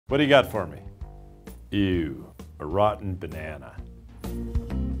What do you got for me? Ew, a rotten banana.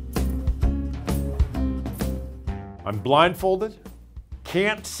 I'm blindfolded,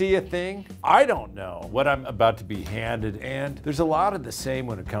 can't see a thing. I don't know what I'm about to be handed, and there's a lot of the same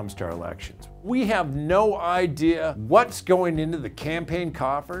when it comes to our elections. We have no idea what's going into the campaign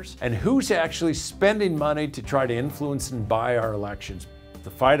coffers and who's actually spending money to try to influence and buy our elections.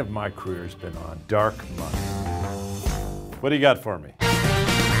 The fight of my career has been on dark money. What do you got for me?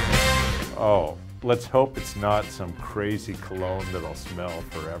 Oh, let's hope it's not some crazy cologne that'll smell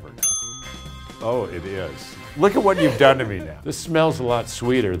forever now. Oh, it is. Look at what you've done to me now. This smells a lot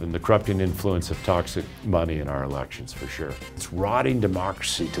sweeter than the corrupting influence of toxic money in our elections, for sure. It's rotting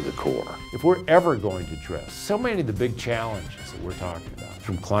democracy to the core. If we're ever going to address so many of the big challenges that we're talking about,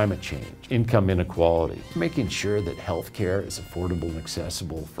 from climate change, income inequality, making sure that healthcare is affordable and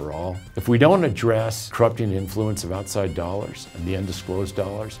accessible for all, if we don't address corrupting influence of outside dollars and the undisclosed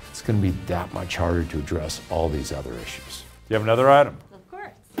dollars, it's going to be that much harder to address all these other issues. You have another item?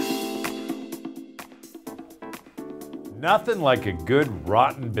 Nothing like a good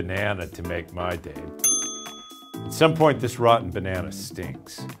rotten banana to make my day. At some point, this rotten banana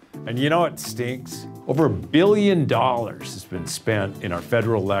stinks. And you know what stinks? Over $1 billion has been spent in our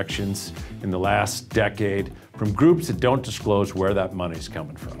federal elections in the last decade from groups that don't disclose where that money's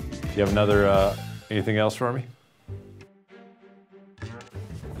coming from. You have another, anything else for me?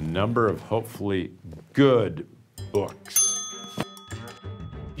 A number of hopefully good books.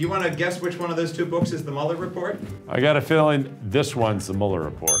 Do you want to guess which one of those two books is the Mueller report? I got a feeling this one's the Mueller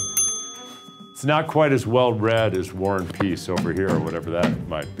report. It's not quite as well read as War and Peace over here, or whatever that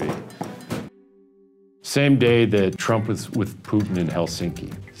might be. Same day that Trump was with Putin in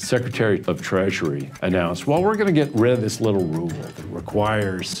Helsinki, Secretary of Treasury announced, well, we're going to get rid of this little rule that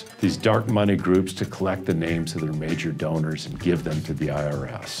requires these dark money groups to collect the names of their major donors and give them to the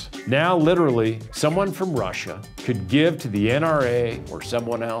IRS. Now, literally, someone from Russia could give to the NRA or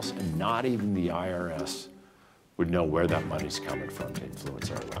someone else, and not even the IRS would know where that money's coming from to influence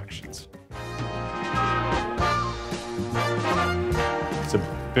our elections. It's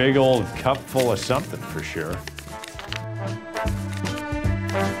a big old cup full of something, for sure.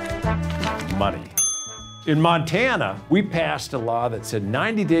 Money. In Montana, we passed a law that said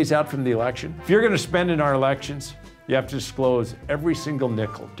 90 days out from the election, if you're going to spend in our elections, you have to disclose every single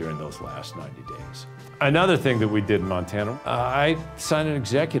nickel during those last 90 days. Another thing that we did in Montana, I signed an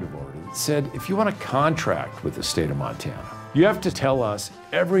executive order that said, if you want to contract with the state of Montana, you have to tell us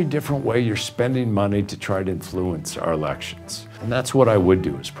every different way you're spending money to try to influence our elections. And that's what I would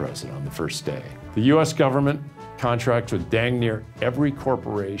do as president on the first day. The US government contracts with dang near every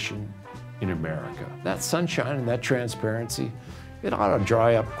corporation in America. That sunshine and that transparency, it ought to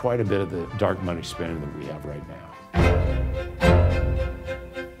dry up quite a bit of the dark money spending that we have right now.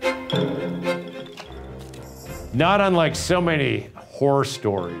 Not unlike so many horror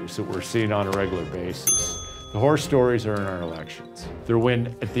stories that we're seeing on a regular basis. The horror stories are in our elections. They're when,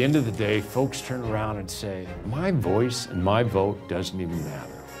 at the end of the day, folks turn around and say, my voice and my vote doesn't even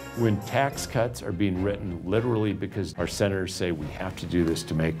matter. When tax cuts are being written literally because our senators say we have to do this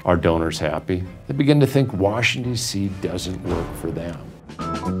to make our donors happy, they begin to think Washington, D.C. doesn't work for them.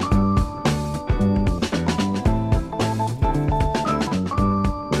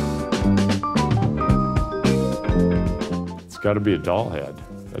 It's got to be a doll head.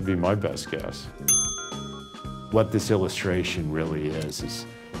 That'd be my best guess. What this illustration really is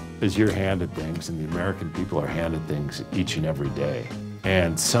you're handed things, and the American people are handed things each and every day.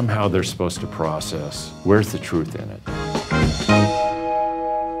 And somehow they're supposed to process, where's the truth in it?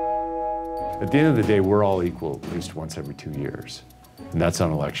 At the end of the day, we're all equal at least once every 2 years. And that's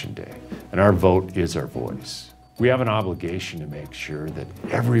on election day. And our vote is our voice. We have an obligation to make sure that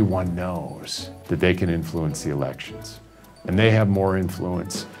everyone knows that they can influence the elections. And they have more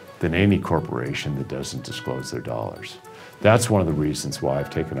influence than any corporation that doesn't disclose their dollars. That's one of the reasons why I've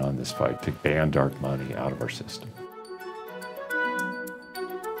taken on this fight to ban dark money out of our system.